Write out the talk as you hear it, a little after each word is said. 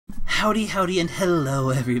Howdy, howdy, and hello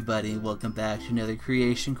everybody. Welcome back to another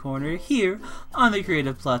Creation Corner here on the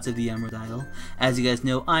Creative Plots of the Emerald Isle. As you guys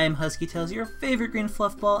know, I am Husky Tails, your favorite green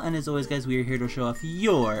fluff ball, and as always guys, we are here to show off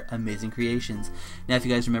your amazing creations. Now if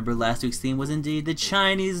you guys remember, last week's theme was indeed the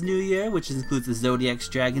Chinese New Year, which includes the Zodiacs,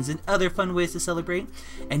 dragons, and other fun ways to celebrate.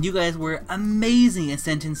 And you guys were amazing and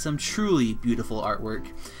sent in some truly beautiful artwork,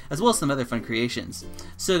 as well as some other fun creations.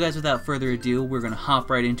 So guys, without further ado, we're going to hop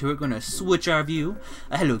right into it. We're going to switch our view.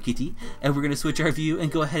 Hello Kitty. And we're going to switch our view and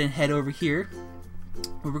go ahead and head over here,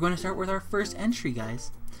 where we're going to start with our first entry,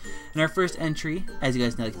 guys. And our first entry, as you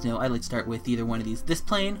guys know, I like to start with either one of these, this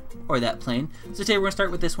plane or that plane. So today we're going to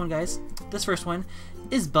start with this one, guys. This first one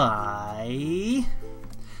is by...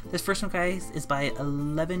 is by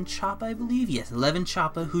 11 Choppa, I believe. Yes, 11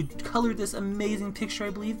 Choppa, who colored this amazing picture, I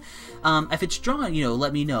believe. If it's drawn, you know,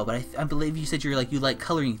 let me know. But I believe you said you like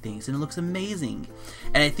coloring things, and it looks amazing.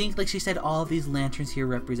 And I think, like she said, all of these lanterns here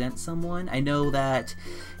represent someone. I know that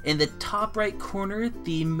in the top right corner,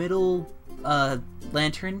 the middle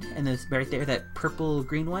lantern, and this right there, that purple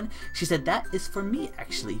green one, she said that is for me,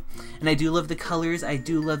 actually. And I do love the colors, I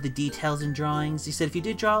do love the details and drawings. She said if you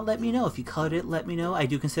did draw it, let me know. If you colored it, let me know. I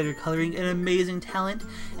do consider coloring an amazing talent,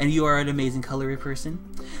 and you are an amazing colorer person.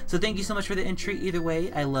 So thank you so much for the entry. Either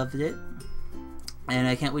way, I loved it, and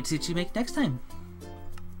I can't wait to see what you make next time.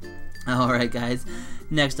 Alright guys,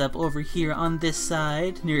 next up over here on this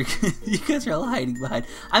side, you guys are all hiding behind.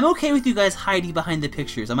 I'm okay with you guys hiding behind the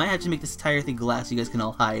pictures. I might have to make this entire thing glass so you guys can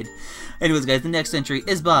all hide. Anyways guys, the next entry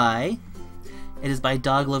is by... It is by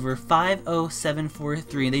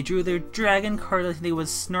Doglover50743, and they drew their dragon card. I think it was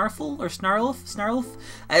Snarfle or Snarlf.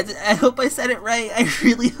 I hope I said it right. I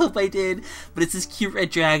really hope I did. But it's this cute red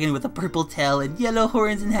dragon with a purple tail and yellow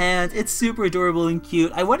horns and hands. It's super adorable and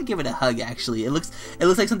cute. I want to give it a hug. Actually, it looks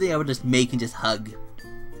like something I would just make and just hug.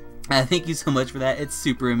 Thank you so much for that. It's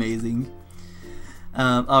super amazing.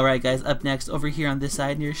 Alright guys, up next over here on this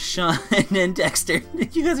side near Sean and Dexter.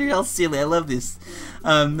 You guys are all silly, I love this.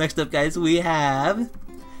 Next up guys, we have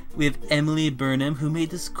Emily Burnham, who made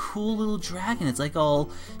this cool little dragon. It's like all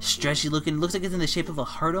stretchy looking, it looks like it's in the shape of a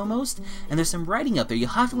heart almost, and there's some writing up there. You'll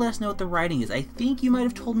have to let us know what the writing is. I think you might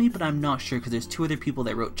have told me, but I'm not sure, because there's two other people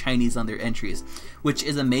that wrote Chinese on their entries, which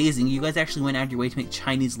is amazing. You guys actually went out of your way to make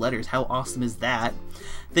Chinese letters. How awesome is that?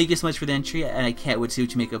 Thank you so much for the entry, and I can't wait to see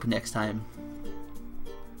what you make up next time.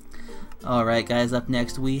 Alright guys, up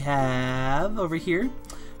next we have, over here,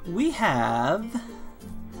 we have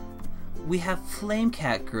Flame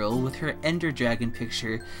Cat Girl with her Ender Dragon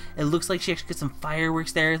picture. It looks like she actually got some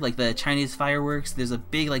fireworks there, like the Chinese fireworks. There's a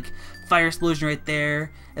big like fire explosion right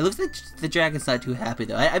there. It looks like the dragon's not too happy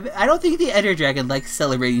though. I don't think the Ender Dragon likes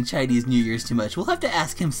celebrating Chinese New Year's too much. We'll have to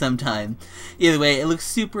ask him sometime. Either way, it looks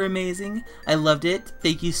super amazing. I loved it.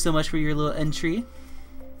 Thank you so much for your little entry.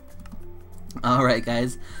 Alright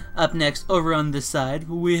guys, up next over on this side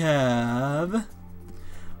we have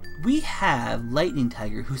Lightning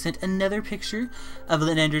Tiger, who sent another picture of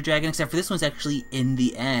an Ender Dragon, except for this one's actually in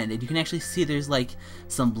the end, and you can actually see there's like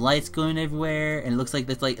some lights going everywhere, and it looks like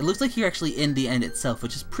you're actually in the end itself,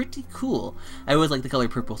 which is pretty cool. I always like the color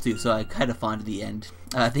purple too, so I'm kind of fond of the end.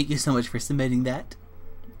 Thank you so much for submitting that.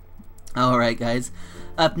 Alright guys,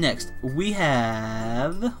 up next we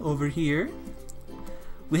have over here,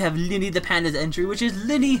 we have Linny the Panda's entry, which is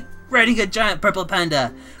Linny riding a giant purple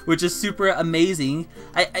panda, which is super amazing.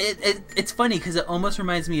 It's funny because it almost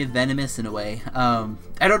reminds me of Venomous in a way. I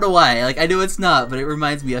don't know why. Like, I know it's not, but it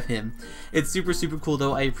reminds me of him. It's super cool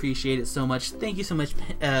though. I appreciate it so much. Thank you so much,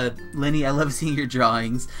 Linny. I love seeing your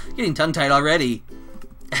drawings. Getting tongue-tied already.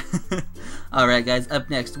 Alright guys, up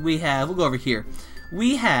next we'll go over here.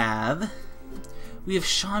 We have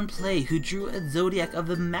Sean Play, who drew a Zodiac of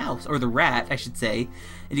the mouse, or the rat, I should say.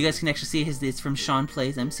 And you guys can actually see it's from Sean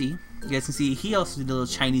Play's MC. You guys can see he also did a little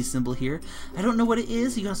Chinese symbol here. I don't know what it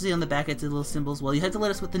is. You can also see on the back it's a little symbols. Well, you have to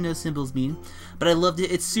let us what the no symbols mean. But I loved it.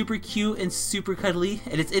 It's super cute and super cuddly.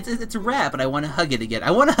 And it's a rat, but I want to hug it again.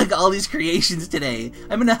 I want to hug all these creations today.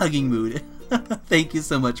 I'm in a hugging mood. Thank you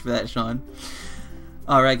so much for that, Sean.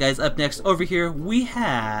 Alright guys, up next over here we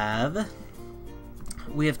have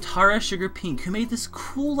Tara Sugar Pink, who made this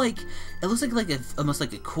cool, like, it looks like almost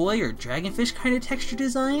like a koi or dragonfish kind of texture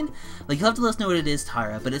design. Like, you'll have to let us know what it is,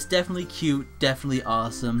 Tara, but it's definitely cute, definitely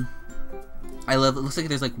awesome. I love it. It looks like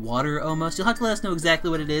there's like water almost. You'll have to let us know exactly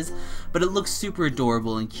what it is, but it looks super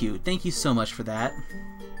adorable and cute. Thank you so much for that.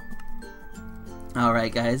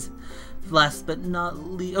 Alright guys, last but not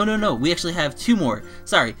least, oh no, we actually have two more.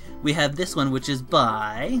 Sorry, we have this one, which is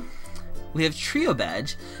by we have Trio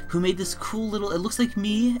Badge, who made this cool little, it looks like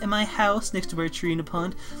me in my house next to our tree in a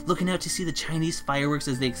pond, looking out to see the Chinese fireworks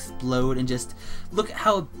as they explode, and just look at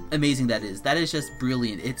how amazing that is. That is just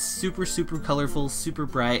brilliant. It's super, super colorful, super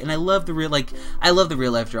bright, and I love the real, I love the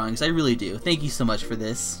real life drawings. I really do. Thank you so much for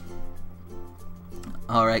this.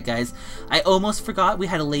 Alright guys, I almost forgot we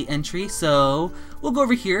had a late entry, so we'll go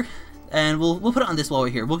over here, and we'll put it on this wall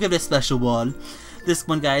right here. We'll give it a special wall. This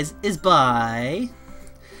one, guys, is by...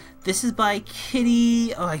 This is by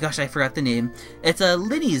Kitty... Oh my gosh, I forgot the name. It's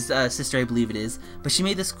Linny's sister, I believe it is. But she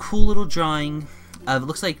made this cool little drawing of, it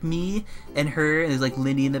looks like me and her, and there's like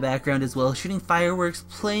Linny in the background as well, shooting fireworks,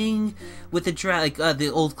 playing with the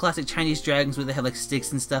the old classic Chinese dragons where they have like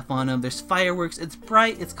sticks and stuff on them. There's fireworks. It's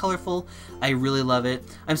bright. It's colorful. I really love it.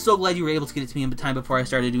 I'm so glad you were able to get it to me in time before I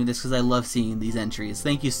started doing this, because I love seeing these entries.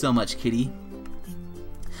 Thank you so much, Kitty.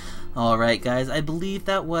 Alright guys, I believe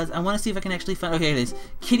that was, I want to see if I can actually find, okay, it is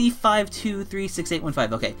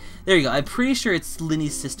Kitty5236815, okay, there you go. I'm pretty sure it's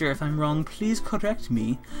Linny's sister. If I'm wrong, please correct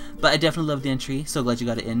me, but I definitely love the entry, so glad you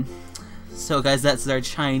got it in. So guys, that's our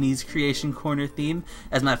Chinese Creation Corner theme,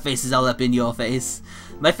 as my face is all up in your face.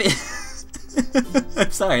 My face,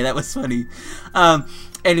 I'm sorry, that was funny.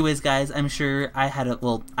 Anyways, guys, I'm sure I had a,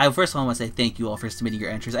 well, first of all, I want to say thank you all for submitting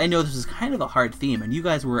your entries. I know this was kind of a hard theme, and you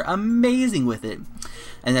guys were amazing with it.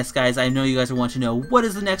 And that's, guys, I know you guys want to know, what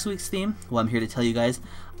is the next week's theme? Well, I'm here to tell you guys,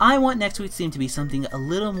 I want next week's theme to be something a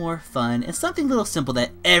little more fun, and something a little simple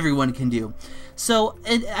that everyone can do. So,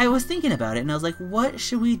 I was thinking about it, and I was like, what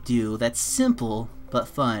should we do that's simple, but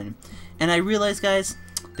fun? And I realized, guys,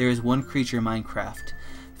 there is one creature in Minecraft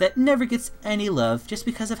that never gets any love just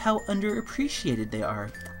because of how underappreciated they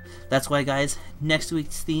are. That's why, guys, next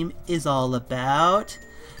week's theme is all about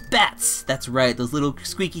bats. That's right, those little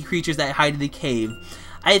squeaky creatures that hide in the cave.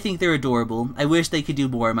 I think they're adorable. I wish they could do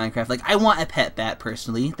more in Minecraft. Like, I want a pet bat,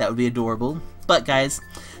 personally. That would be adorable. But, guys,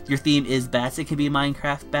 your theme is bats. It can be a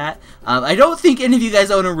Minecraft bat. I don't think any of you guys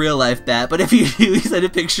own a real-life bat, but if you do, send a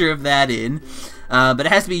picture of that in. But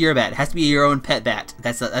it has to be your bat. It has to be your own pet bat.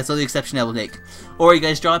 That's the only exception I will make. Or you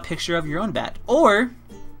guys draw a picture of your own bat. Or,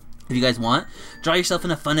 if you guys want, draw yourself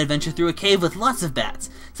in a fun adventure through a cave with lots of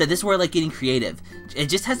bats. So this is where I like getting creative. It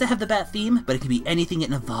just has to have the bat theme, but it can be anything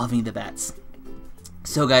involving the bats.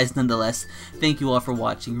 So guys, nonetheless, thank you all for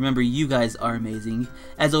watching. Remember, you guys are amazing.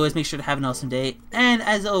 As always, make sure to have an awesome day. And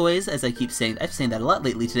as always, as I keep saying, I've saying that a lot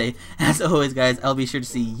lately today. As always, guys, I'll be sure to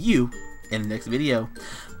see you in the next video.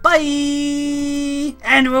 Bye!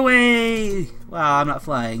 And away! Wow, I'm not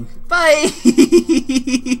flying. Bye!